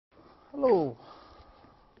Hello.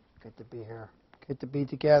 Good to be here. Good to be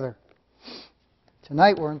together.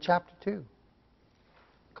 Tonight we're in chapter 2.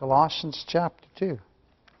 Colossians chapter 2.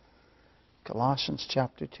 Colossians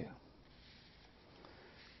chapter 2.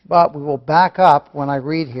 But we will back up when I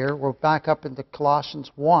read here. We'll back up into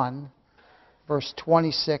Colossians 1, verse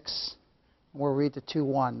 26. We'll read the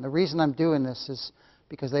 2:1. The reason I'm doing this is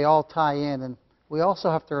because they all tie in. And we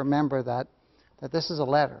also have to remember that this is a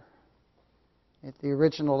letter. The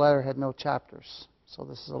original letter had no chapters. So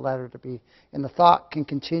this is a letter to be, and the thought can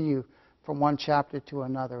continue from one chapter to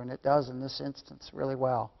another, and it does in this instance really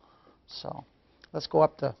well. So let's go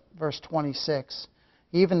up to verse 26.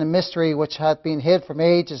 Even the mystery which hath been hid from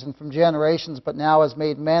ages and from generations, but now is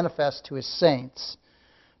made manifest to His saints,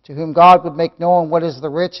 to whom God would make known what is the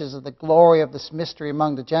riches of the glory of this mystery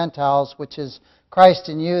among the Gentiles, which is Christ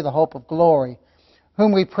in you, the hope of glory,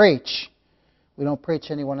 whom we preach. We don't preach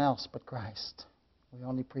anyone else but Christ. We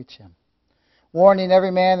only preach Him. Warning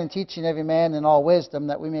every man and teaching every man in all wisdom,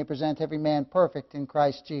 that we may present every man perfect in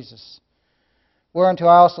Christ Jesus. Whereunto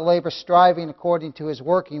I also labor, striving according to His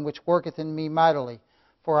working, which worketh in me mightily.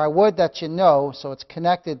 For I would that you know, so it's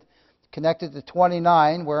connected to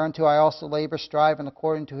 29, whereunto I also labor, striving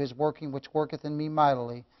according to His working, which worketh in me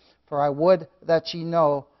mightily. For I would that ye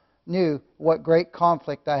knew what great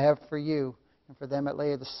conflict I have for you, and for them at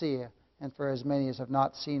Laodicea, and for as many as have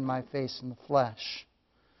not seen my face in the flesh.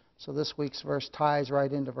 So this week's verse ties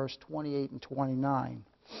right into verse 28 and 29.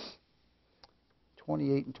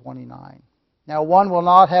 28 and 29. Now one will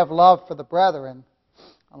not have love for the brethren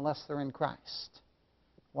unless they're in Christ.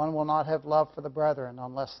 One will not have love for the brethren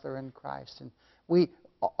unless they're in Christ. And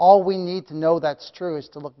all we need to know that's true is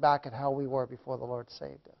to look back at how we were before the Lord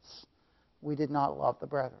saved us. We did not love the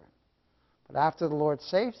brethren. But after the Lord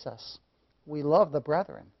saves us, we love the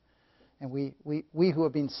brethren. And we who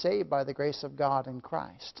have been saved by the grace of God in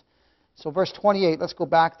Christ. So verse 28, let's go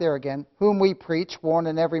back there again. Whom we preach,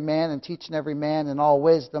 warning every man and teaching every man in all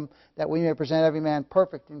wisdom, that we may present every man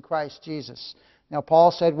perfect in Christ Jesus. Now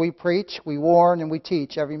Paul said we preach, we warn, and we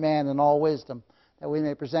teach every man in all wisdom, that we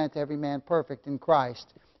may present every man perfect in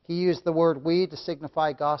Christ. He used the word we to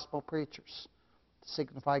signify gospel preachers, to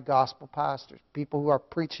signify gospel pastors, people who are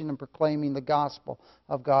preaching and proclaiming the gospel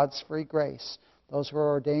of God's free grace. Those who are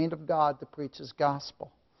ordained of God to preach His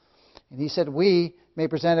gospel. And he said, we may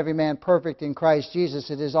present every man perfect in Christ Jesus.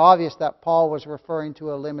 It is obvious that Paul was referring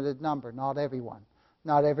to a limited number, not everyone.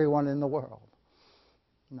 Not everyone in the world.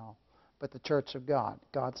 No. But the church of God,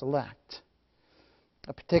 God's elect.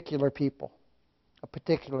 A particular people. A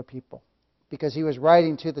particular people. Because he was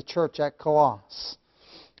writing to the church at Colossus.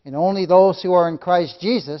 And only those who are in Christ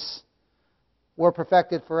Jesus were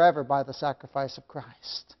perfected forever by the sacrifice of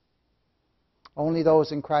Christ. Only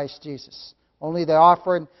those in Christ Jesus. Only the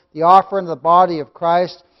offering of the body of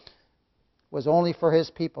Christ was only for His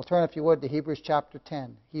people. Turn, if you would, to Hebrews chapter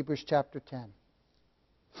 10. Hebrews chapter 10.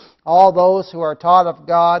 All those who are taught of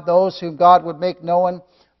God, those whom God would make known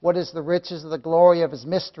what is the riches of the glory of His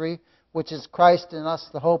mystery, which is Christ in us,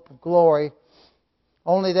 the hope of glory.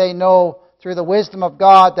 Only they know through the wisdom of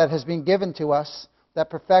God that has been given to us that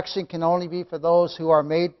perfection can only be for those who are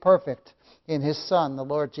made perfect in His Son, the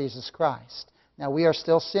Lord Jesus Christ. Now, we are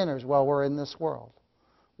still sinners while we're in this world.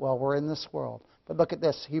 While we're in this world. But look at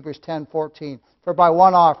this, Hebrews 10:14. For by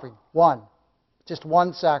one offering, just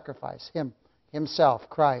one sacrifice, Himself,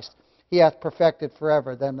 Christ, He hath perfected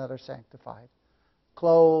forever them that are sanctified.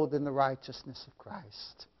 Clothed in the righteousness of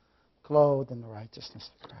Christ. Clothed in the righteousness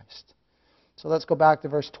of Christ. So let's go back to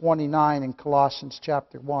verse 29 in Colossians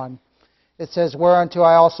chapter 1. It says, whereunto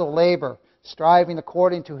I also labor, striving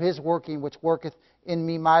according to His working, which worketh in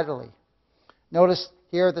me mightily. Notice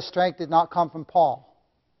here the strength did not come from Paul.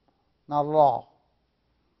 Not at all.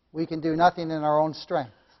 We can do nothing in our own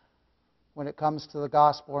strength when it comes to the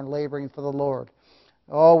gospel and laboring for the Lord.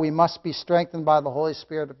 Oh, we must be strengthened by the Holy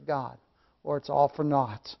Spirit of God, or it's all for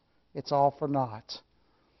naught. It's all for naught.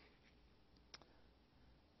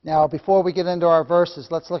 Now, before we get into our verses,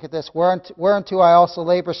 let's look at this. Whereunto I also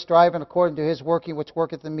labor, striving according to His working, which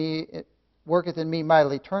worketh in me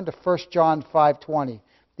mightily. Turn to 1 John 5:20.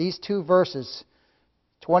 These two verses,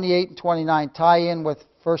 28 and 29, tie in with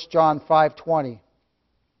 1 John 5:20.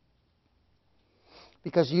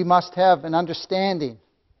 Because you must have an understanding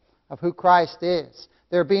of who Christ is.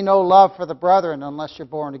 There be no love for the brethren unless you're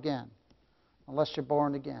born again. Unless you're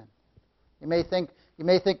born again. You may think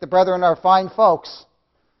the brethren are fine folks,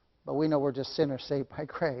 but we know we're just sinners saved by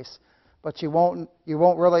grace. But you won't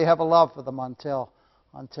really have a love for them until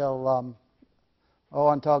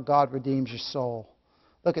God redeems your soul.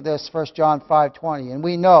 Look at this, 1 John 5:20. And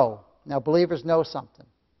we know, now believers know something.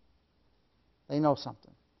 They know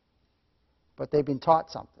something. but they've been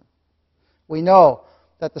taught something. We know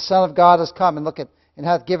that the Son of God has come and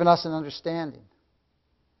hath given us an understanding.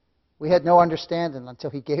 We had no understanding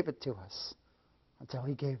until He gave it to us. Until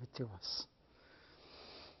He gave it to us.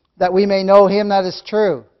 That we may know Him that is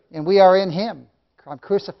true, and we are in Him. I'm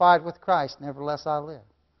crucified with Christ, nevertheless I live.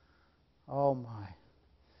 Oh my.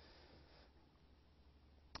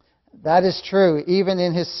 That is true, even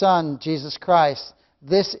in His Son, Jesus Christ.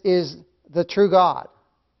 This is the true God.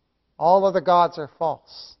 All other gods are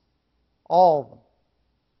false. All of them.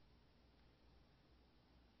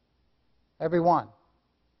 Every one.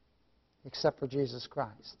 Except for Jesus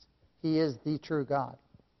Christ. He is the true God.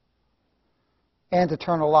 And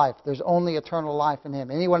eternal life. There's only eternal life in Him.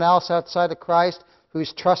 Anyone else outside of Christ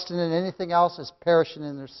who's trusting in anything else is perishing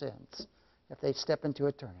in their sins. If they step into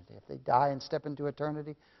eternity. If they die and step into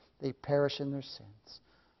eternity, they perish in their sins.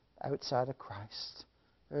 Outside of Christ.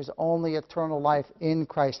 There's only eternal life in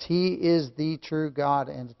Christ. He is the true God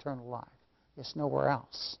and eternal life. It's nowhere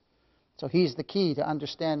else. So He's the key to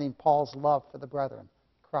understanding Paul's love for the brethren.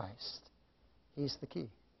 Christ. He's the key.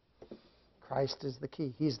 Christ is the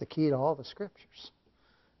key. He's the key to all the Scriptures.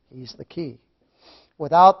 He's the key.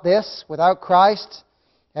 Without this, without Christ,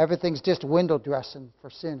 everything's just window dressing for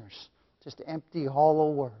sinners. Just empty,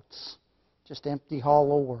 hollow words. Just empty,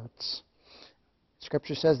 hollow words.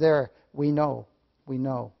 Scripture says there, we know. We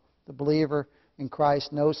know. The believer in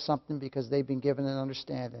Christ knows something because they've been given an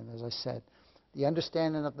understanding, as I said. The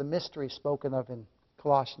understanding of the mystery spoken of in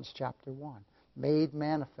Colossians chapter 1. Made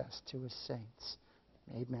manifest to His saints.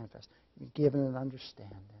 Made manifest. Given an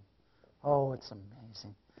understanding. Oh, it's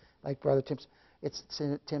amazing. Like Brother Tim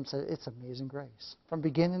said, it's amazing grace. From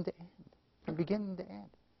beginning to end. From beginning to end.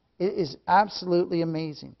 It is absolutely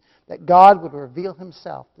amazing that God would reveal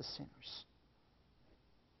Himself to sinners.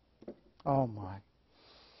 Oh my.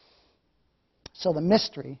 So the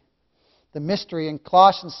mystery in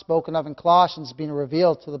Colossians, spoken of in Colossians, being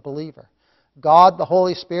revealed to the believer. God, the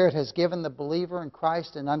Holy Spirit, has given the believer in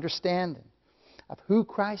Christ an understanding of who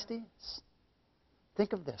Christ is.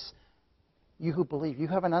 Think of this. You who believe, you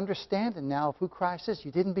have an understanding now of who Christ is.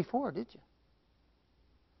 You didn't before, did you?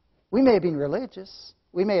 We may have been religious.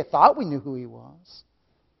 We may have thought we knew who He was.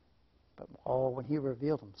 But when He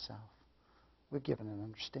revealed Himself, we're given an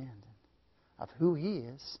understanding of who He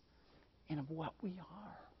is and of what we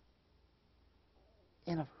are.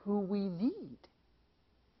 And of who we need.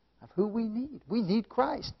 Of who we need. We need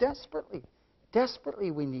Christ desperately.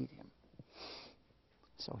 Desperately we need Him.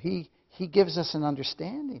 So He gives us an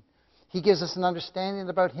understanding. He gives us an understanding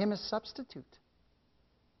about Him as substitute.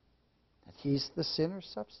 That He's the sinner's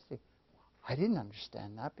substitute. I didn't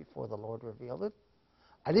understand that before the Lord revealed it.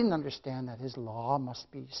 I didn't understand that His law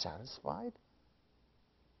must be satisfied.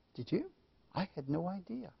 Did you? I had no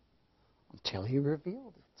idea. Until He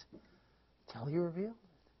revealed it. Until He revealed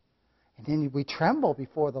it. And then we tremble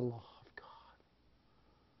before the law of God.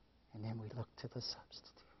 And then we look to the substitute.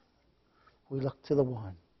 We look to the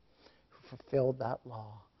one who fulfilled that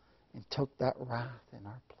law and took that wrath in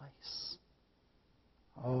our place.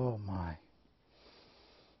 Oh my.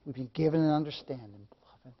 We've been given an understanding,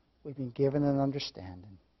 beloved. We've been given an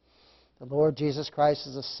understanding. The Lord Jesus Christ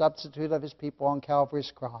is a substitute of His people on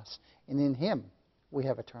Calvary's cross. And in Him we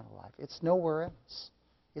have eternal life. It's nowhere else.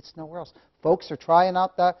 It's nowhere else. Folks are trying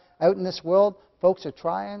out in this world. Folks are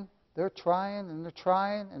trying. They're trying and they're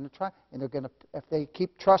trying and they're trying. And they're going to, if they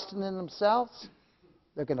keep trusting in themselves,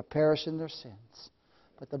 they're going to perish in their sins.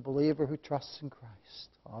 But the believer who trusts in Christ,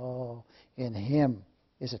 in Him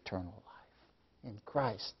is eternal life. In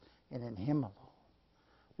Christ and in Him alone.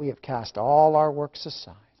 We have cast all our works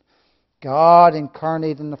aside. God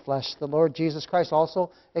incarnate in the flesh. The Lord Jesus Christ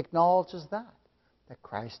also acknowledges that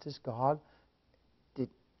Christ is God.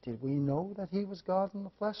 Did we know that He was God in the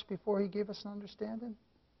flesh before He gave us an understanding?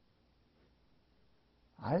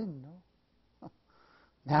 I didn't know.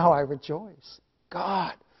 Now I rejoice.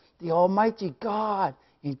 God, the Almighty God,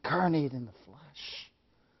 incarnate in the flesh.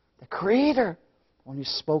 The Creator, when He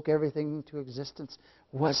spoke everything into existence,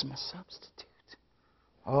 was my substitute.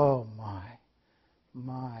 Oh my,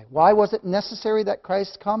 my. Why was it necessary that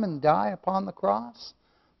Christ come and die upon the cross?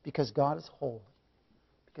 Because God is holy.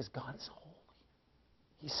 Because God is holy.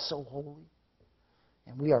 He's so holy.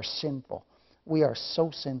 And we are sinful. We are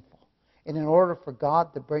so sinful. And in order for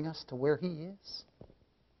God to bring us to where He is,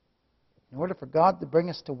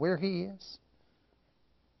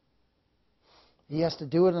 He has to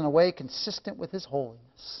do it in a way consistent with His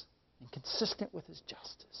holiness, and consistent with His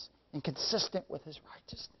justice, and consistent with His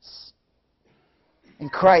righteousness.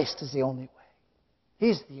 And Christ is the only way.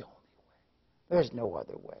 He's the only way. There's no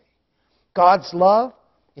other way. God's love,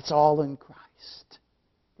 it's all in Christ.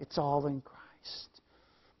 It's all in Christ.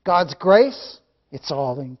 God's grace, it's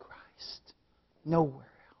all in Christ. Nowhere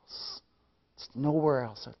else. It's nowhere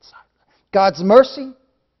else outside of that. God's mercy,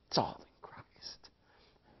 it's all in Christ.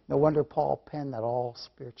 No wonder Paul penned that all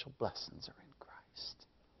spiritual blessings are in Christ.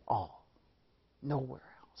 All. Nowhere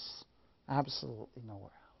else. Absolutely nowhere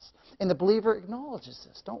else. And the believer acknowledges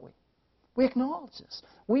this, don't we? We acknowledge this.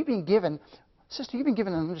 We've been given, sister, you've been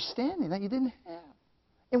given an understanding that you didn't have.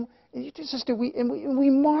 And sister, we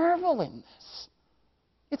marvel in this.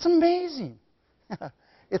 It's amazing.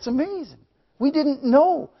 It's amazing. We didn't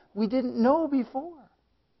know. We didn't know before.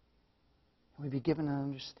 And we've been given an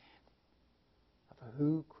understanding of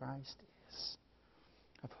who Christ is.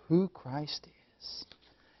 Of who Christ is.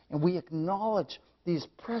 And we acknowledge these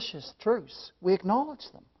precious truths. We acknowledge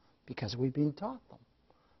them because we've been taught them.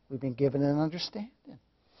 We've been given an understanding.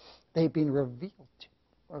 They've been revealed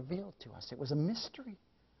to us. It was a mystery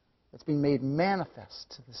that's been made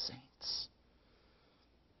manifest to the saints.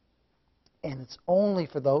 And it's only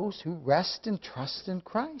for those who rest and trust in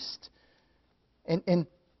Christ. And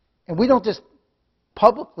we don't just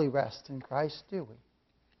publicly rest in Christ, do we?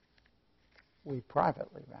 We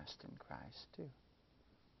privately rest in Christ, too.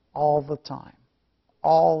 All the time.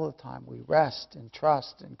 All the time we rest and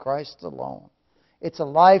trust in Christ alone. It's a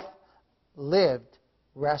life lived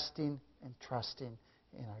resting and trusting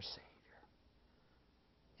in our Savior.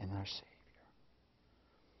 In our Savior.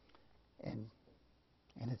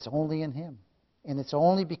 And it's only in Him. And it's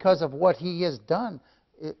only because of what He has done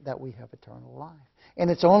that we have eternal life.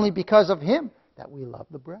 And it's only because of Him that we love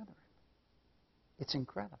the brethren. It's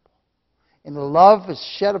incredible. And the love is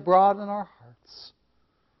shed abroad in our hearts.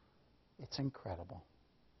 It's incredible.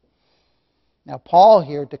 Now, Paul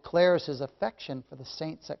here declares his affection for the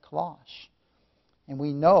saints at Colossae. And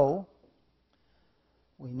we know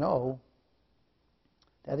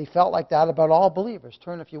that he felt like that about all believers.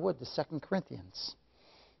 Turn, if you would, to 2 Corinthians.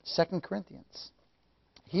 2 Corinthians.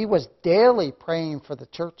 He was daily praying for the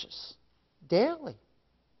churches. Daily.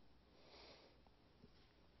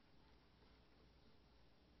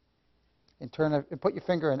 And put your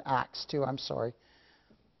finger in Acts too, I'm sorry.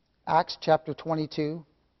 Acts chapter 22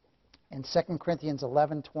 and 2 Corinthians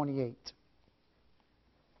 11:28.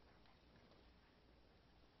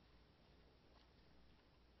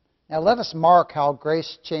 Now let us mark how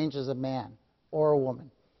grace changes a man or a woman.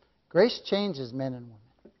 Grace changes men and women.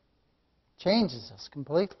 Changes us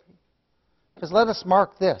completely. Because let us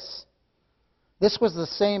mark this. This was the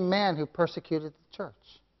same man who persecuted the church.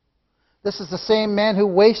 This is the same man who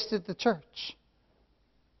wasted the church.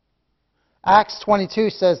 Acts 22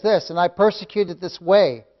 says this, and I persecuted this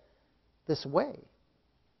way. This way.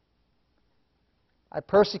 I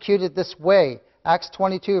persecuted this way. Acts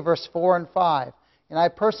 22, verse 4 and 5. And I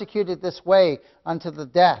persecuted this way unto the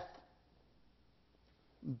death,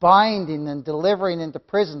 binding and delivering into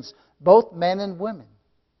prisons both men and women.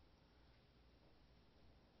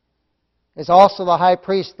 As also the high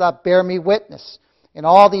priest doth bear me witness, in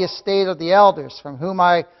all the estate of the elders, from whom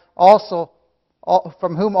also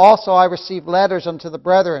I received letters unto the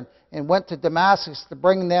brethren, and went to Damascus to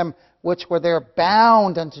bring them which were there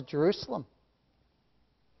bound unto Jerusalem,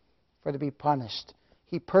 for to be punished.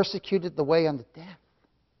 He persecuted the way unto death,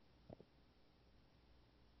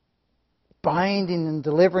 binding and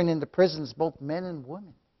delivering into prisons both men and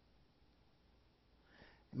women.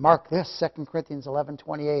 Mark this, 2 Corinthians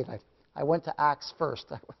 11:28. I went to Acts first.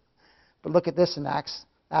 But look at this in 2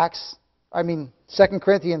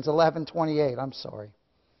 Corinthians 11:28. I'm sorry.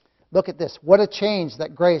 Look at this. What a change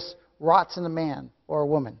that grace wrought in a man or a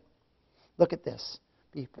woman. Look at this.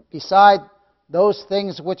 Beside those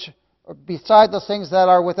things that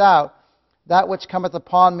are without, that which cometh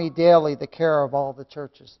upon me daily, the care of all the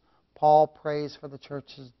churches. Paul prays for the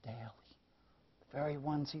churches daily. The very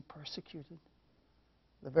ones he persecuted.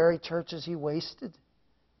 The very churches he wasted.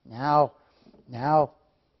 Now,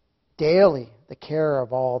 daily, the care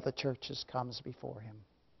of all the churches comes before him.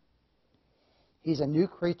 He's a new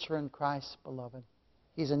creature in Christ, beloved.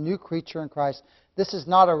 He's a new creature in Christ. This is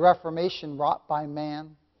not a reformation wrought by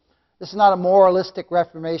man. This is not a moralistic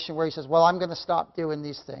reformation where he says, well, I'm going to stop doing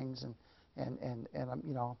these things and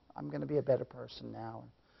I'm going to be a better person now.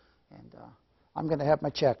 And I'm going to have my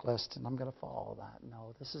checklist and I'm going to follow that.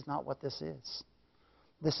 No, this is not what this is.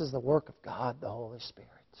 This is the work of God, the Holy Spirit.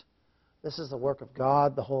 This is the work of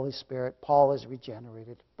God, the Holy Spirit. Paul is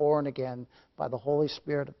regenerated, born again by the Holy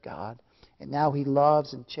Spirit of God. And now he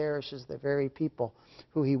loves and cherishes the very people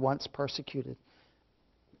who he once persecuted.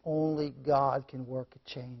 Only God can work a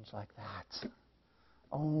change like that.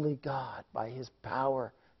 Only God, by His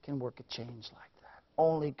power, can work a change like that.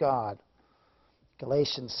 Only God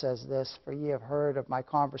Galatians says this, "For ye have heard of my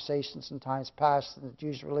conversations in times past in the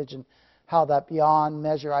Jews' religion, how that beyond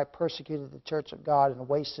measure I persecuted the church of God and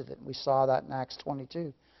wasted it." And we saw that in Acts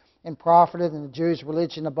 22. "And profited in the Jews'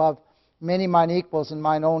 religion above many mine equals in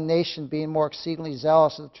mine own nation, being more exceedingly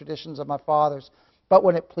zealous of the traditions of my fathers. But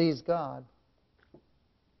when it pleased God,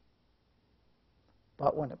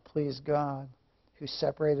 who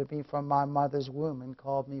separated me from my mother's womb and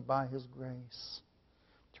called me by His grace,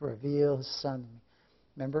 to reveal His Son."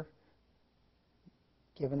 Remember?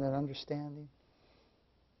 Given that understanding.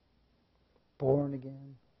 Born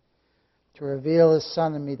again. To reveal His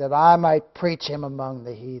Son in me, that I might preach Him among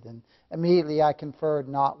the heathen. Immediately I conferred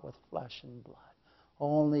not with flesh and blood.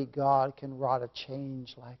 Only God can wrought a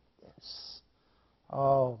change like this.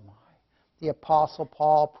 Oh my. The Apostle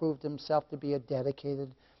Paul proved himself to be a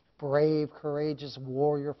dedicated, brave, courageous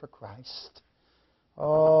warrior for Christ.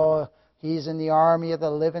 Oh, he's in the army of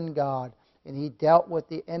the living God, and he dealt with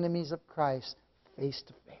the enemies of Christ face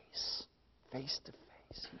to face. Face to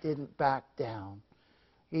face. He didn't back down.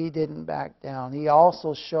 He didn't back down. He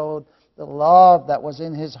also showed the love that was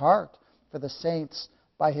in his heart for the saints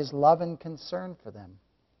by his love and concern for them.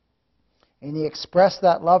 And he expressed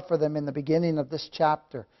that love for them in the beginning of this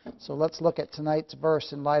chapter. So let's look at tonight's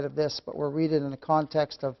verse in light of this, but we'll read it in the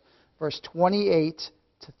context of verse 28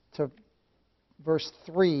 to verse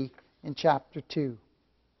 3 in chapter 2.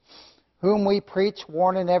 "Whom we preach,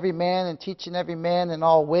 warning every man and teaching every man in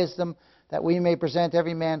all wisdom, that we may present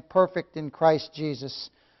every man perfect in Christ Jesus.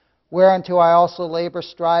 Whereunto I also labor,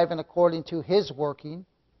 striving according to His working,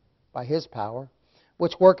 by His power,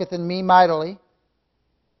 which worketh in me mightily.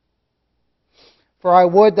 For I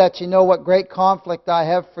would that ye know what great conflict I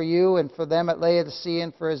have for you and for them at Laodicea,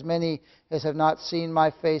 and for as many as have not seen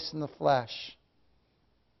my face in the flesh,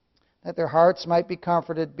 that their hearts might be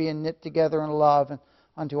comforted, being knit together in love, and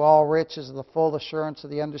unto all riches of the full assurance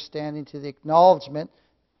of the understanding, to the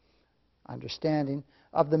understanding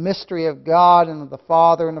of the mystery of God and of the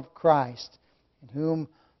Father and of Christ, in whom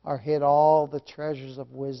are hid all the treasures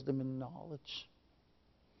of wisdom and knowledge."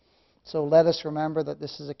 So let us remember that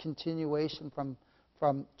this is a continuation from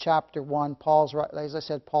chapter 1. As I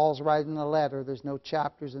said, Paul's writing a letter. There's no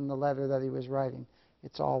chapters in the letter that he was writing.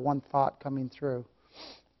 It's all one thought coming through.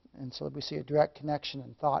 And so we see a direct connection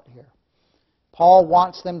in thought here. Paul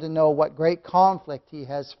wants them to know what great conflict he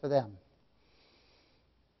has for them,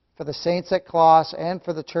 for the saints at Colossae and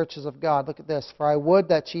for the churches of God. Look at this. "For I would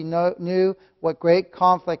that ye knew what great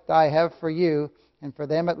conflict I have for you and for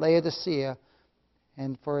them at Laodicea,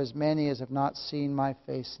 and for as many as have not seen my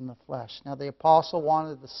face in the flesh." Now the apostle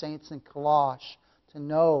wanted the saints in Colossae to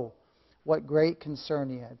know what great concern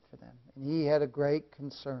he had for them. And he had a great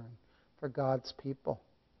concern for God's people,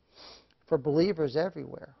 for believers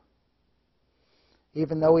everywhere,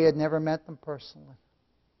 even though he had never met them personally.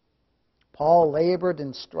 Paul labored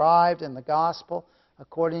and strived in the gospel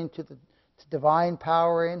according to the divine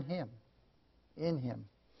power in him. In him.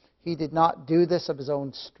 He did not do this of his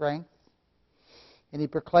own strength. And he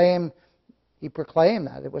proclaimed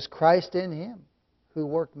that it was Christ in him who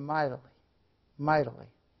worked mightily,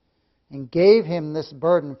 and gave him this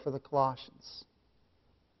burden for the Colossians.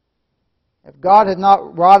 If God had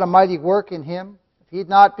not wrought a mighty work in him, if he had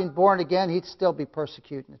not been born again, he'd still be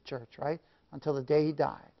persecuting the church, right? Until the day he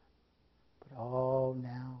died. But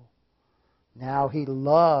now he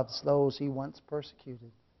loves those he once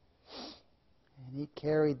persecuted. And he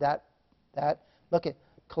carried that. Look at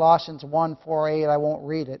Colossians 1:4-8. I won't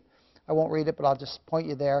read it, but I'll just point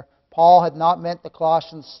you there. Paul had not met the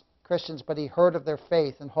Colossians Christians, but he heard of their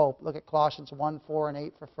faith and hope. Look at Colossians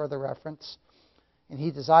 1:4-8 for further reference. And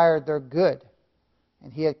he desired their good,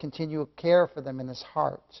 and he had continual care for them in his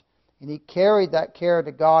heart. And he carried that care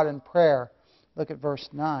to God in prayer. Look at verse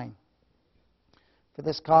 9. "For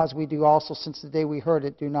this cause we do also, since the day we heard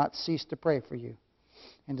it, do not cease to pray for you,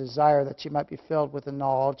 and desire that you might be filled with the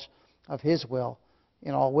knowledge of His will,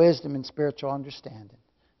 in all wisdom and spiritual understanding."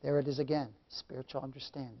 There it is again, spiritual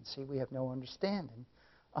understanding. See, we have no understanding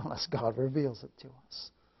unless God reveals it to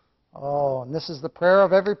us. Oh, and this is the prayer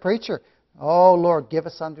of every preacher. Oh, Lord, give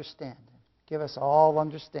us understanding. Give us all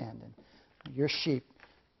understanding. Your sheep,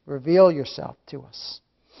 reveal yourself to us.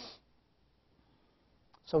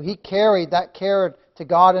 So he carried that care to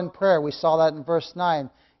God in prayer. We saw that in verse 9.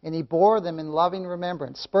 And he bore them in loving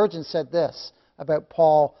remembrance. Spurgeon said this about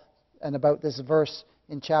Paul and about this verse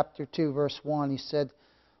in chapter 2, verse 1. He said,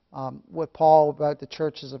 with Paul about the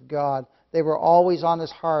churches of God, they were always on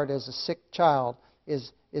his heart as a sick child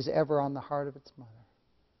is ever on the heart of its mother.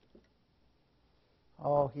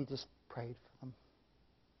 Oh, he just prayed for them.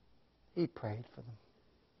 He prayed for them.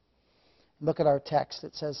 Look at our text.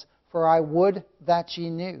 It says, For I would that ye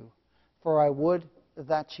knew. For I would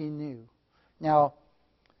that ye knew. Now,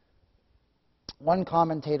 one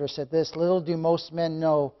commentator said this, little do most men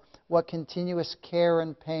know what continuous care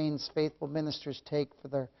and pains faithful ministers take for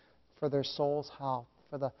their soul's health,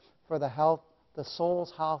 for the health, the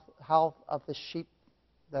soul's health of the sheep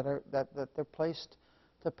that they're placed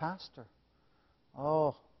to pastor.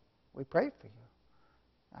 Oh, we pray for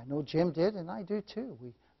you. I know Jim did, and I do too.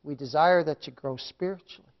 We desire that you grow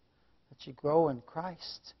spiritually, that you grow in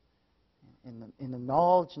Christ, in the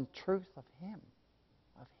knowledge and truth of Him,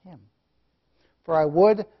 For I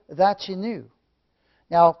would that you knew.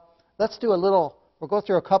 Now, let's do we'll go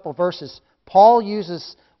through a couple verses. Paul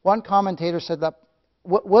uses, one commentator said that,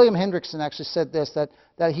 William Hendrickson actually said this,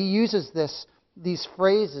 that he uses these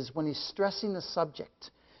phrases when he's stressing the subject.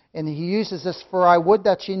 And he uses this, for I would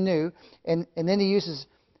that you knew, and then he uses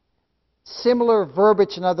similar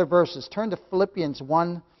verbiage in other verses. Turn to Philippians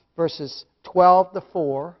 1, verses 12 to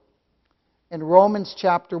 4, and Romans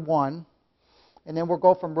chapter 1. And then we'll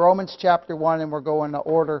go from Romans chapter 1 and we'll go in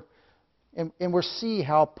order. And we'll see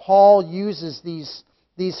how Paul uses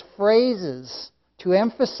these phrases to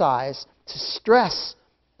emphasize, to stress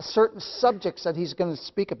certain subjects that he's going to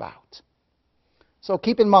speak about. So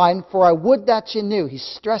keep in mind, for I would that you knew. He's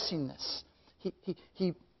stressing this.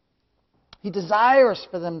 He desires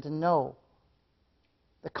for them to know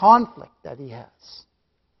the conflict that he has,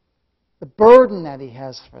 the burden that he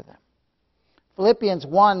has for them. Philippians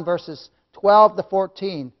 1, verses 12 to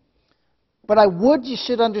 14. But I would you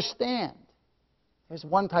should understand. There's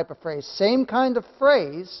one type of phrase. Same kind of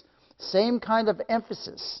phrase, same kind of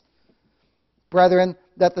emphasis. Brethren,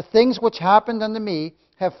 that the things which happened unto me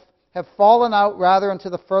have fallen out rather unto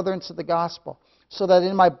the furtherance of the gospel, so that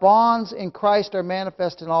in my bonds in Christ are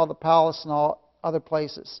manifest in all the palace and all other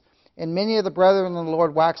places. And many of the brethren in the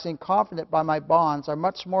Lord, waxing confident by my bonds, are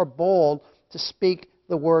much more bold to speak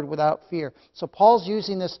the word without fear. So Paul's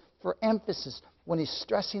using this for emphasis when he's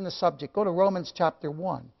stressing the subject. Go to Romans chapter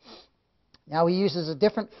 1. Now he uses a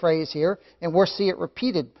different phrase here, and we'll see it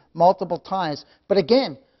repeated multiple times. But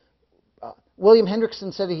again, William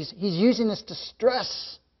Hendrickson said he's using this to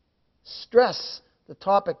stress the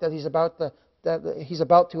topic that he's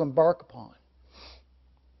about to embark upon.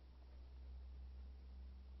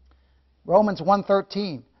 Romans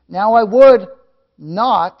 1:13. Now I would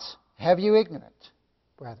not have you ignorant,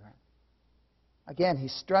 brethren. Again,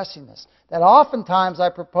 he's stressing this. That oftentimes I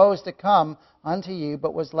proposed to come unto you,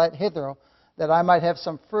 but was let hither, that I might have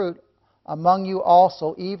some fruit among you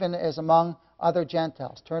also, even as among other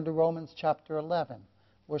Gentiles. Turn to Romans chapter 11.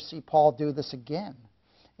 We'll see Paul do this again.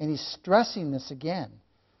 And he's stressing this again.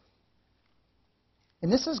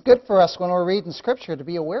 And this is good for us when we're reading Scripture, to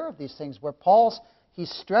be aware of these things, where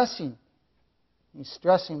he's stressing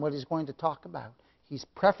what he's going to talk about. He's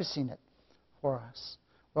prefacing it for us.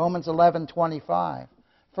 Romans 11:25.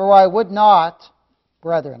 For I would not,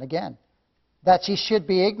 brethren, again, that ye should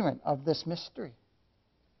be ignorant of this mystery,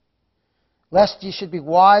 lest ye should be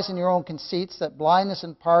wise in your own conceits, that blindness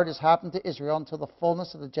in part has happened to Israel until the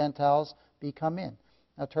fullness of the Gentiles be come in.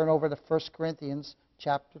 Now turn over to 1 Corinthians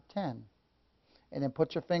chapter 10. And then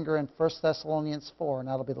put your finger in 1 Thessalonians 4, and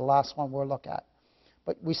that'll be the last one we'll look at.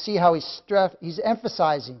 But we see how he's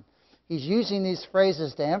emphasizing. He's using these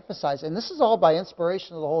phrases to emphasize. And this is all by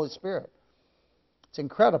inspiration of the Holy Spirit. It's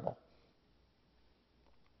incredible.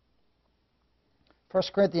 1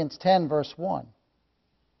 Corinthians 10, verse 1.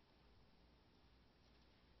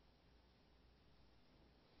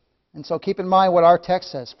 And so keep in mind what our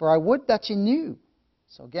text says. For I would that ye knew.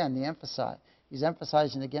 So again, he's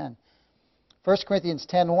emphasizing again. 1 Corinthians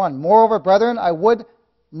 10:1. Moreover, brethren, I would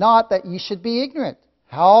not that ye should be ignorant,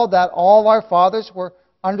 how that all our fathers were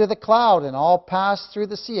under the cloud, and all passed through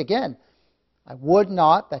the sea. Again, I would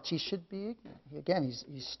not that ye should be ignorant. Again,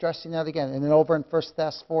 he's stressing that again. And then over in 1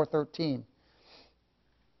 Thess 4:13.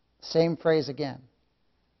 Same phrase again.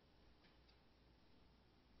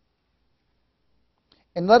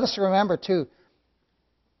 And let us remember, too,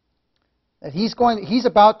 that he's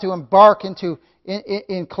about to embark into,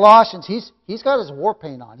 in Colossians, he's got his war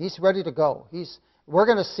paint on. He's ready to go. We're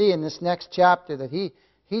going to see in this next chapter that he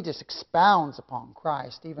just expounds upon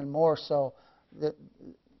Christ even more so. That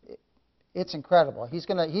it's incredible. He's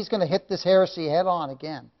going to hit this heresy head on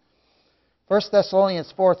again. 1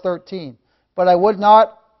 Thessalonians 4:13. But I would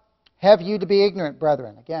not have you to be ignorant,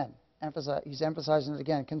 brethren. Again, he's emphasizing it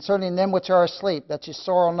again. Concerning them which are asleep, that you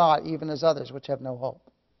sorrow not, even as others which have no hope.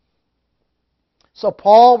 So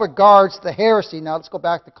Paul regards the heresy. Now let's go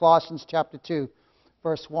back to Colossians chapter 2,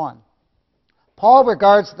 verse 1. Paul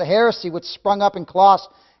regards the heresy which sprung up in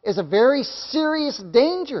is a very serious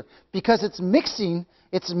danger because it's mixing,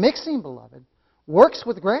 beloved, works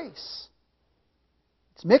with grace.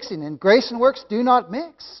 It's mixing, and grace and works do not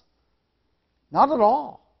mix. Not at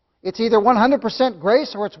all. It's either 100%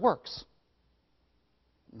 grace or it's works.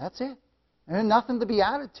 And that's it. There's nothing to be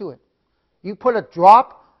added to it. You put a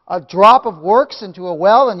drop of works into a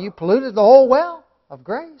well and you polluted the whole well of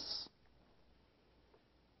grace.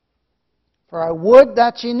 For I would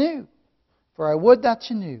that you knew. For I would that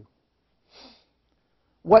you knew.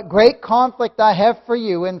 What great conflict I have for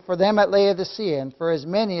you and for them at Laodicea, and for as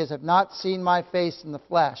many as have not seen my face in the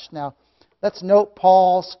flesh. Now, let's note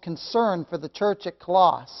Paul's concern for the church at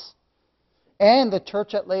Colossus and the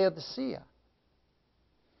church at Laodicea.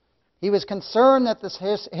 He was concerned that this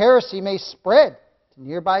heresy may spread to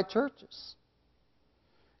nearby churches.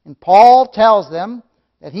 And Paul tells them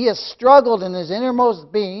that he has struggled in his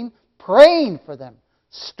innermost being, praying for them,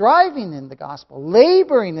 striving in the gospel,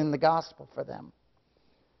 laboring in the gospel for them.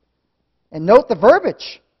 And note the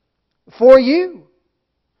verbiage, for you.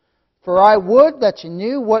 For I would that you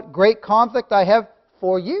knew what great conflict I have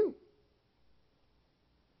for you.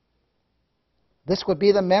 This would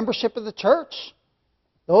be the membership of the church,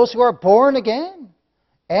 those who are born again.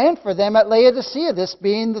 And for them at Laodicea, this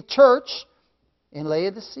being the church in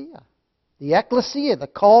Laodicea. The ecclesia, the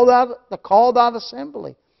called out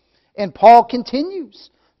assembly. And Paul continues,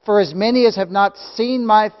 for as many as have not seen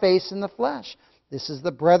my face in the flesh. This is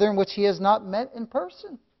the brethren which he has not met in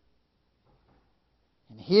person.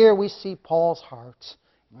 And here we see Paul's heart.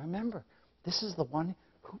 Remember, this is the one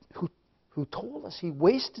who told us he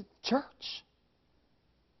wasted the church.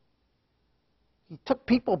 He took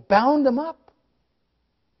people, bound them up.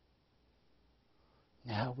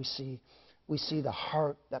 Now we see the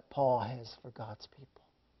heart that Paul has for God's people.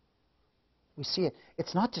 We see it.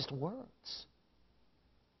 It's not just words.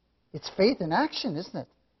 It's faith in action, isn't it?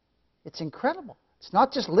 It's incredible. It's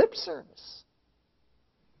not just lip service.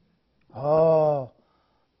 Oh,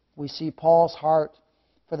 we see Paul's heart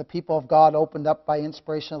for the people of God opened up by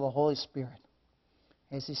inspiration of the Holy Spirit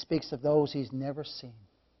as he speaks of those he's never seen.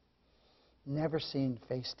 Never seen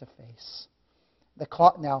face to face.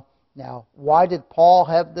 Now, why did Paul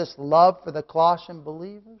have this love for the Colossian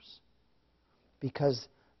believers? Because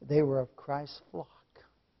they were of Christ's flock.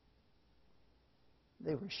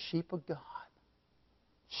 They were sheep of God.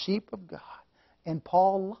 Sheep of God. And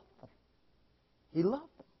Paul loved them. He loved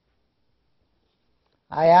them.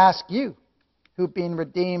 I ask you, who've been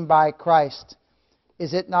redeemed by Christ,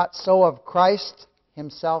 is it not so of Christ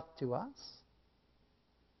himself to us?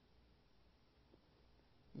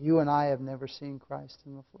 You and I have never seen Christ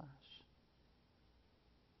in the flesh.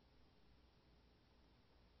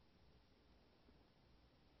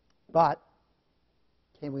 But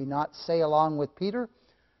can we not say along with Peter,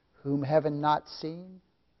 whom heaven not seen,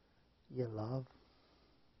 ye love?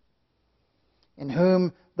 In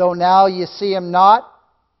whom, though now ye see him not,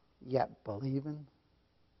 yet believing.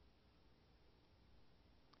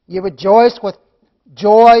 Ye rejoice with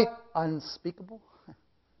joy unspeakable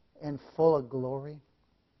and full of glory.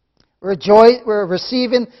 Rejoice, we're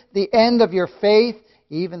receiving the end of your faith,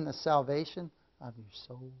 even the salvation of your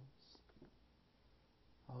souls.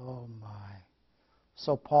 Oh my.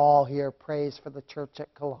 So Paul here prays for the church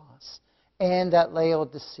at Colossus and at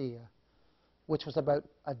Laodicea, which was about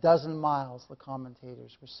a dozen miles, the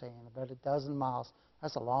commentators were saying. About a dozen miles.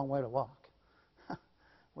 That's a long way to walk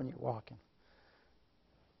when you're walking.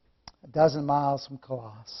 A dozen miles from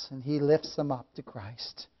Colossus. And he lifts them up to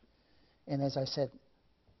Christ. And as I said,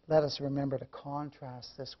 let us remember to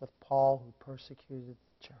contrast this with Paul, who persecuted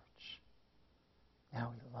the church.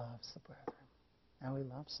 Now he loves the brethren. Now he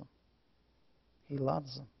loves them. He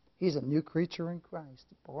loves them. He's a new creature in Christ,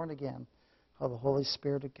 born again of the Holy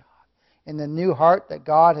Spirit of God. And the new heart that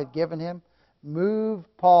God had given him moved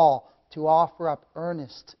Paul to offer up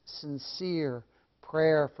earnest, sincere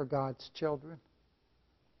prayer for God's children.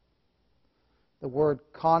 The word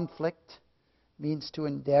conflict means to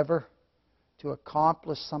endeavor, to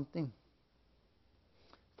accomplish something.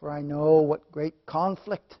 For I know what great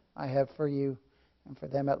conflict I have for you and for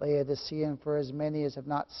them at Laodicea, and for as many as have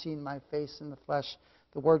not seen my face in the flesh.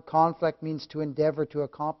 The word conflict means to endeavor, to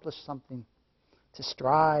accomplish something, to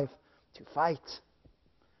strive, to fight,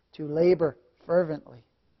 to labor fervently.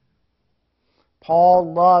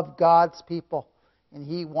 Paul loved God's people, and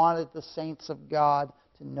he wanted the saints of God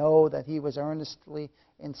to know that he was earnestly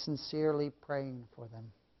and sincerely praying for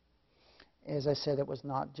them. As I said, it was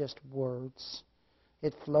not just words.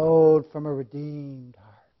 It flowed from a redeemed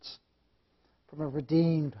heart. From a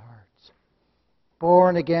redeemed heart.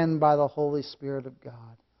 Born again by the Holy Spirit of God.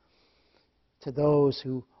 To those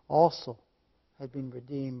who also had been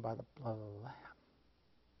redeemed by the blood of the Lamb.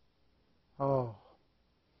 Oh,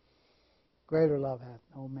 greater love hath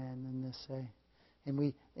no man than this, eh? And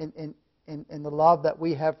we, in the love that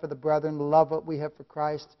we have for the brethren, the love that we have for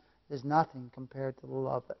Christ, is nothing compared to the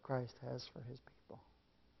love that Christ has for His people.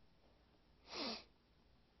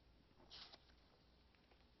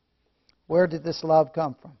 Where did this love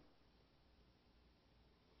come from?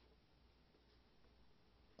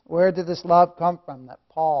 Where did this love come from that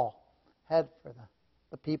Paul had for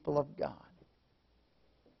the people of God?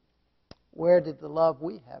 Where did the love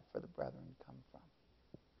we have for the brethren come from?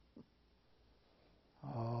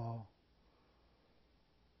 Oh,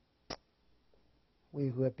 we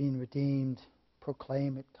who have been redeemed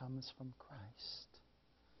proclaim it comes from Christ.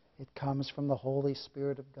 It comes from the Holy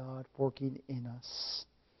Spirit of God working in us,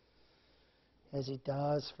 as He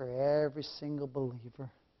does for every single believer.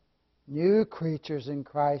 New creatures in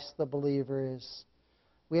Christ the believer is.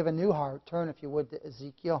 We have a new heart. Turn, if you would, to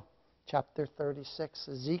Ezekiel chapter 36.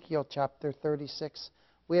 Ezekiel chapter 36.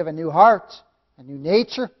 We have a new heart, a new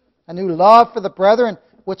nature, a new love for the brethren,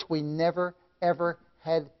 which we never, ever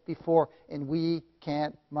had before, and we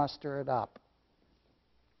can't muster it up.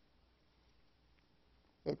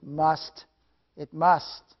 It must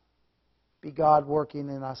be God working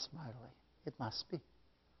in us mightily. It must be.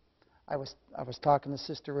 I was talking to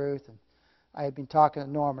Sister Ruth, and I had been talking to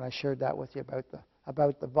Norm, and I shared that with you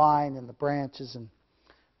about the vine and the branches. And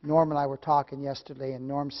Norm and I were talking yesterday, and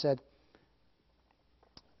Norm said,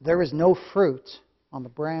 there is no fruit on the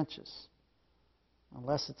branches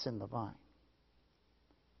unless it's in the vine.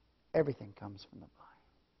 Everything comes from the vine.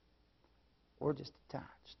 We're just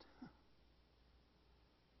attached.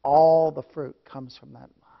 All the fruit comes from that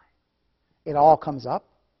vine. It all comes up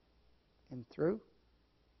and through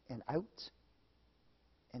and out,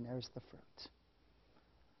 and there's the fruit.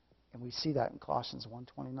 And we see that in Colossians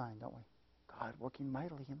 1:29, don't we? God working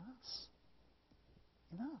mightily in us.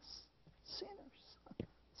 In us. Sinners.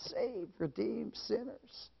 Saved, redeemed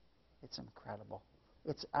sinners. It's incredible.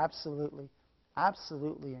 It's absolutely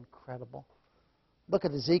incredible. Look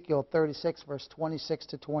at Ezekiel 36, verse 26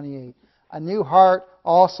 to 28. A new heart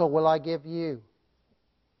also will I give you.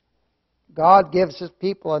 God gives His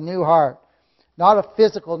people a new heart. Not a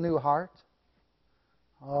physical new heart.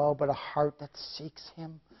 Oh, but a heart that seeks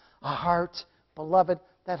Him. A heart, beloved,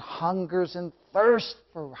 that hungers and thirsts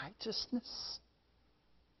for righteousness.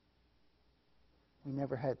 We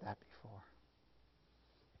never had that before.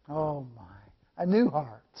 Oh my. A new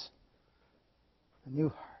heart. A new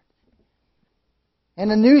heart.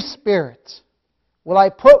 And a new spirit will I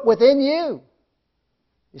put within you.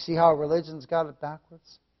 You see how religion's got it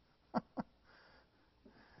backwards?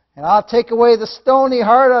 And I'll take away the stony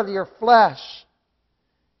heart out of your flesh.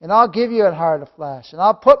 And I'll give you a heart of flesh. And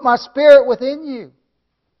I'll put my spirit within you.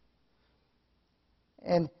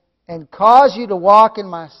 And cause you to walk in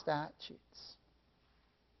my statutes.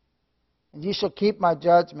 And ye shall keep my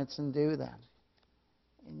judgments and do them.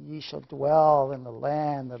 And ye shall dwell in the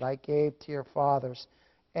land that I gave to your fathers.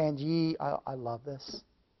 And ye, I love this.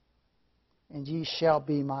 And ye shall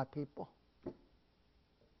be my people.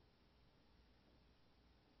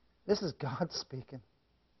 This is God speaking.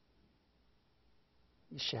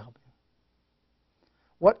 You shall be.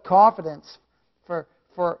 What confidence for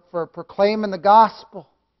proclaiming the gospel.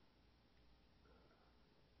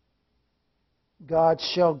 God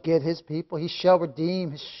shall get His people. He shall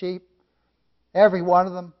redeem His sheep. Every one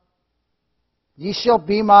of them. Ye shall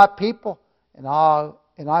be my people, and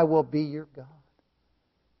I will be your God.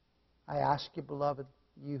 I ask you, beloved,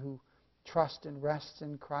 you who trust and rest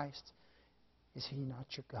in Christ, is He not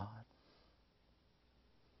your God?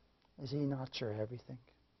 Is He not your everything?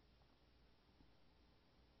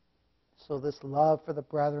 So this love for the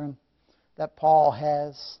brethren that Paul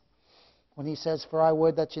has, when he says, for I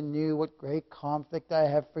would that you knew what great conflict I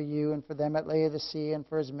have for you and for them at Laodicea and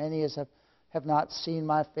for as many as have not seen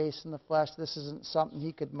my face in the flesh. This isn't something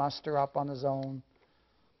he could muster up on his own.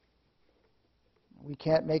 We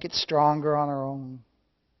can't make it stronger on our own.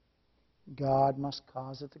 God must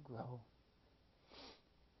cause it to grow.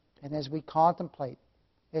 And as we contemplate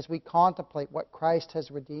what Christ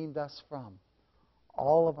has redeemed us from,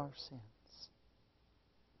 all of our sins,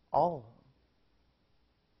 all of them,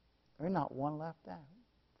 there's not one left out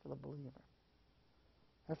for the believer.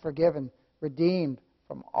 They're forgiven, redeemed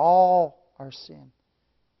from all our sin.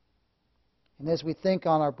 And as we think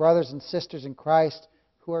on our brothers and sisters in Christ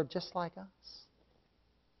who are just like us,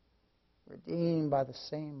 redeemed by the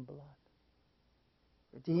same blood,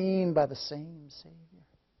 redeemed by the same Savior,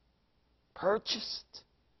 purchased,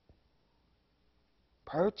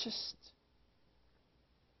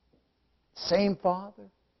 same Father,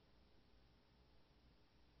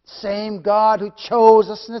 Same God who chose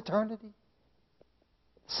us in eternity.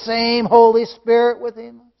 Same Holy Spirit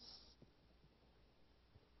within us.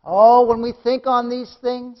 Oh, when we think on these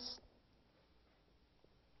things,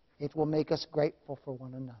 it will make us grateful for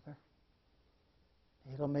one another.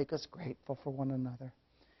 It'll make us grateful for one another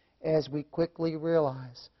as we quickly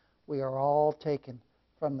realize we are all taken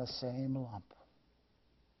from the same lump.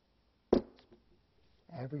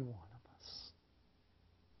 Every one of us.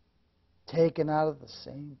 Taken out of the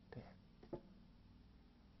same pit.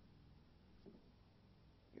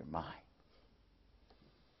 You're mine.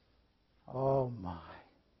 Oh my.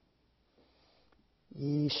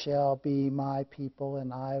 Ye shall be my people,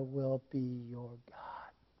 and I will be your God.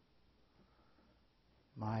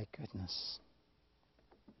 My goodness.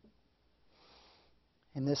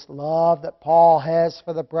 And this love that Paul has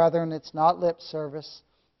for the brethren, it's not lip service.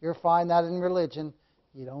 You'll find that in religion.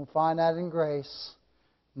 You don't find that in grace.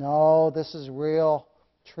 No, this is real,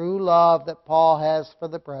 true love that Paul has for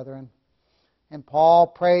the brethren. And Paul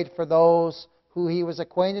prayed for those who he was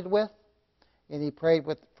acquainted with, and he prayed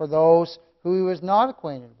for those who he was not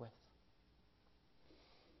acquainted with.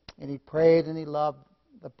 And he prayed and he loved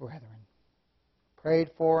the brethren. Prayed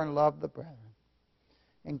for and loved the brethren.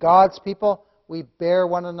 And God's people, we bear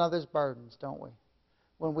one another's burdens, don't we?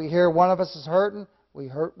 When we hear one of us is hurting, we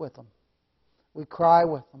hurt with them. We cry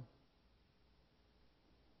with them.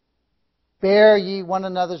 Bear ye one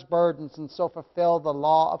another's burdens, and so fulfill the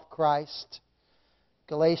law of Christ.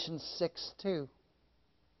 Galatians 6:2.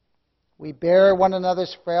 We bear one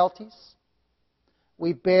another's frailties.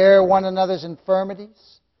 We bear one another's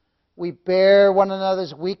infirmities. We bear one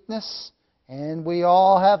another's weakness. And we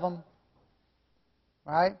all have them.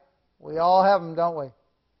 Right? We all have them, don't we?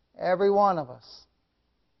 Every one of us.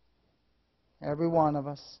 Every one of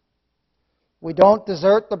us. We don't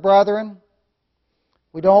desert the brethren.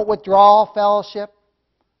 We don't withdraw fellowship.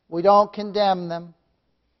 We don't condemn them.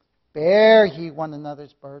 Bear ye one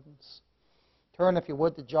another's burdens. Turn, if you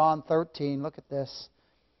would, to John 13. Look at this.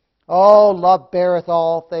 Oh, love beareth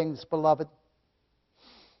all things, beloved.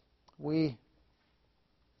 We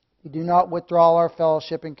do not withdraw our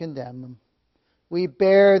fellowship and condemn them. We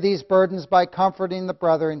bear these burdens by comforting the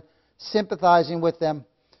brethren, sympathizing with them,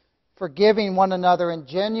 forgiving one another in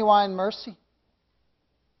genuine mercy.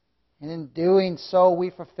 And in doing so, we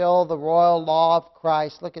fulfill the royal law of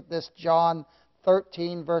Christ. Look at this, John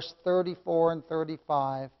 13, verse 34 and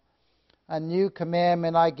 35. A new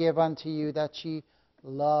commandment I give unto you, that ye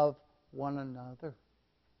love one another.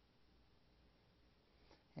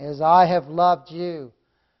 As I have loved you.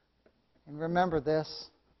 And remember this,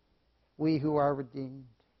 we who are redeemed.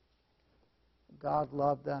 God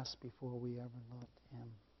loved us before we ever loved Him.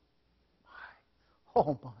 My.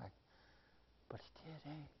 Oh my. But He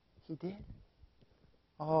did, eh? He did.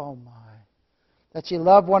 Oh my. That ye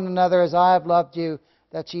love one another as I have loved you,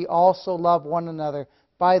 that ye also love one another.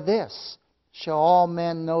 By this shall all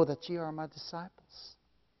men know that ye are my disciples,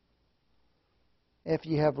 if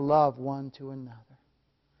ye have love one to another.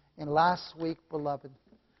 And last week, beloved,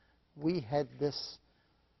 we had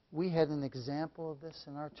an example of this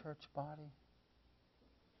in our church body.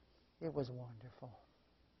 It was wonderful.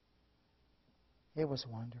 It was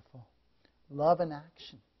wonderful. Love in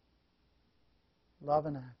action. Love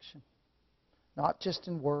in action. Not just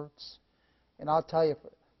in words. And I'll tell you,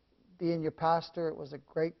 being your pastor, it was a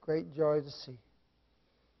great, great joy to see.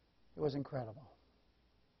 It was incredible.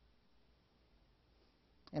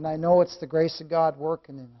 And I know it's the grace of God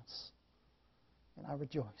working in us. And I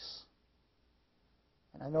rejoice.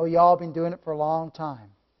 And I know y'all have been doing it for a long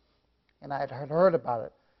time. And I had heard about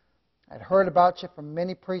it. I'd heard about you from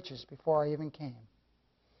many preachers before I even came.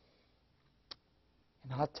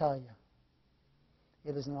 And I'll tell you,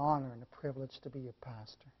 it is an honor and a privilege to be your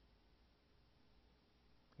pastor.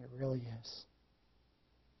 It really is.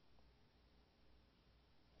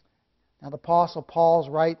 Now, the Apostle Paul's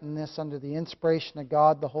writing this under the inspiration of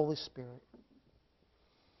God, the Holy Spirit.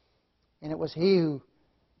 And it was He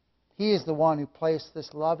is the one who placed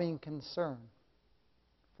this loving concern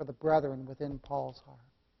for the brethren within Paul's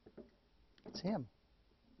heart. It's Him.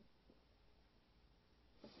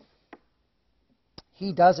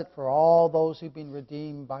 He does it for all those who've been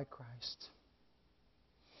redeemed by Christ.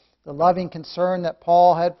 The loving concern that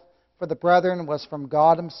Paul had for the brethren was from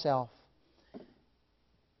God Himself.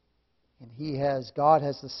 And God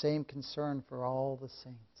has the same concern for all the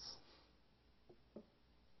saints.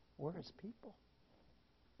 We're His people.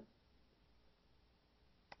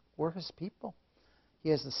 We're His people. He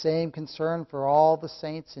has the same concern for all the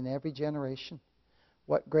saints in every generation.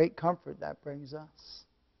 What great comfort that brings us.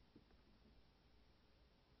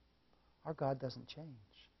 Our God doesn't change.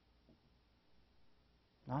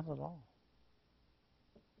 Not at all.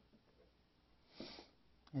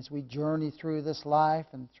 As we journey through this life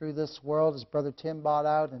and through this world, as Brother Tim brought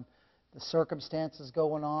out, and the circumstances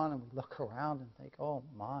going on, and we look around and think, oh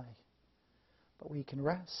my. But we can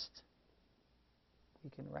rest. We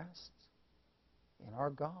can rest in our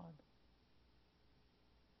God.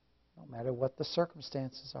 No matter what the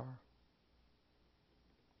circumstances are.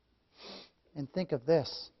 And think of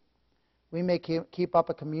this. We may keep up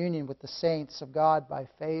a communion with the saints of God by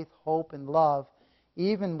faith, hope, and love,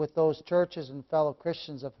 even with those churches and fellow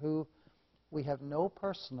Christians of who we have no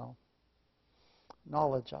personal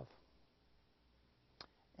knowledge of.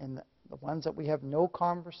 And the ones that we have no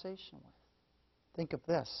conversation with. Think of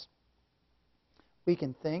this. We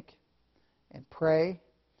can think and pray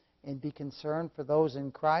and be concerned for those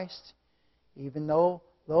in Christ, even though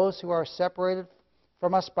those who are separated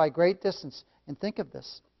from us by great distance. And think of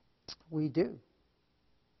this. We do.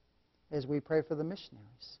 As we pray for the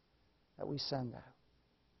missionaries that we send out.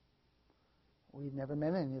 We've never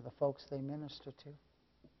met any of the folks they minister to.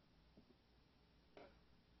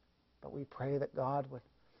 But we pray that God would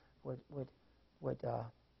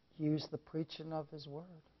use the preaching of His Word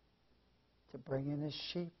to bring in His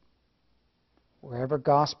sheep. Wherever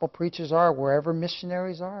gospel preachers are, wherever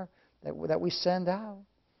missionaries are, that we send out.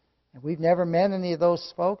 And we've never met any of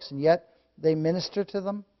those folks, and yet they minister to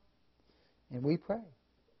them. And we pray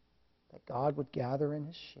that God would gather in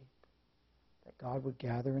His sheep. That God would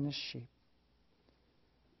gather in His sheep.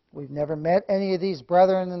 We've never met any of these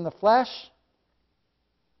brethren in the flesh,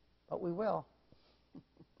 but we will.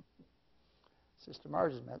 Sister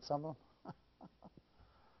Marge has met some of them.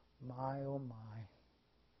 My, oh my.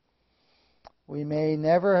 We may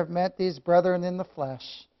never have met these brethren in the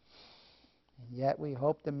flesh, and yet we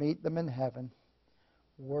hope to meet them in heaven,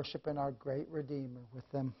 worshiping our great Redeemer with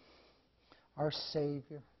them, our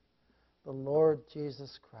Savior, the Lord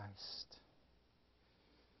Jesus Christ.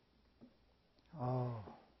 Oh.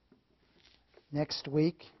 Next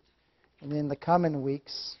week, and in the coming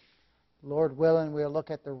weeks, Lord willing, we'll look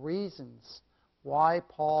at the reasons why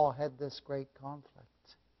Paul had this great conflict.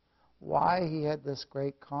 Why he had this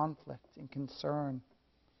great conflict and concern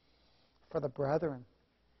for the brethren.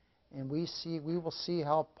 And we will see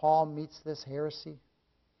how Paul meets this heresy.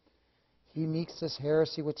 He meets this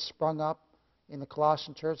heresy which sprung up in the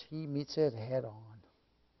Colossian church. He meets it head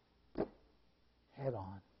on. Head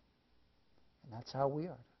on. And that's how we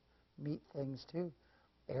are to meet things too.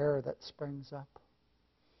 Error that springs up.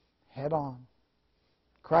 Head on.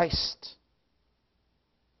 Christ.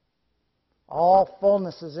 All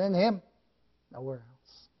fullness is in Him. Nowhere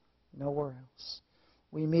else. Nowhere else.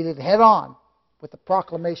 We meet it head on with the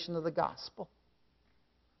proclamation of the gospel.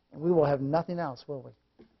 And we will have nothing else, will we?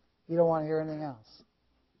 You don't want to hear anything else.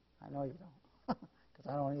 I know you don't. Because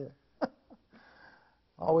I don't either.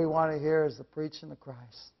 All we want to hear is the preaching of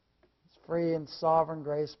Christ. His free and sovereign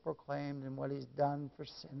grace proclaimed and what He's done for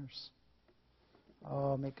sinners.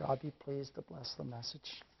 Oh, may God be pleased to bless the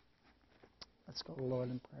message. Let's go to the Lord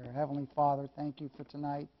in prayer. Heavenly Father, thank You for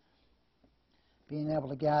tonight. Being able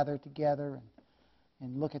to gather together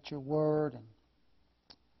and look at Your Word. And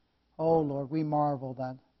oh, Lord, we marvel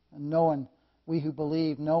that, and knowing, we who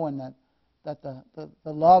believe, knowing that the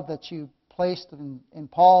love that You placed in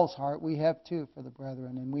Paul's heart, we have too for the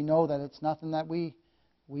brethren. And we know that it's nothing that we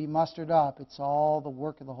mustered up. It's all the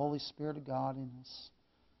work of the Holy Spirit of God in us.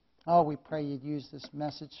 Oh, we pray You'd use this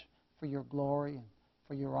message for Your glory and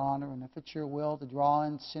for Your honor. And if it's Your will to draw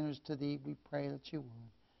in sinners to Thee, we pray that You would.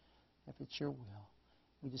 If it's Your will,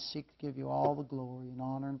 we just seek to give You all the glory and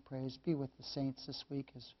honor and praise. Be with the saints this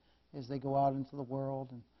week as they go out into the world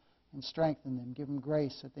and strengthen them. Give them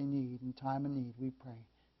grace that they need in time of need, we pray.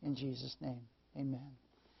 In Jesus' name, amen.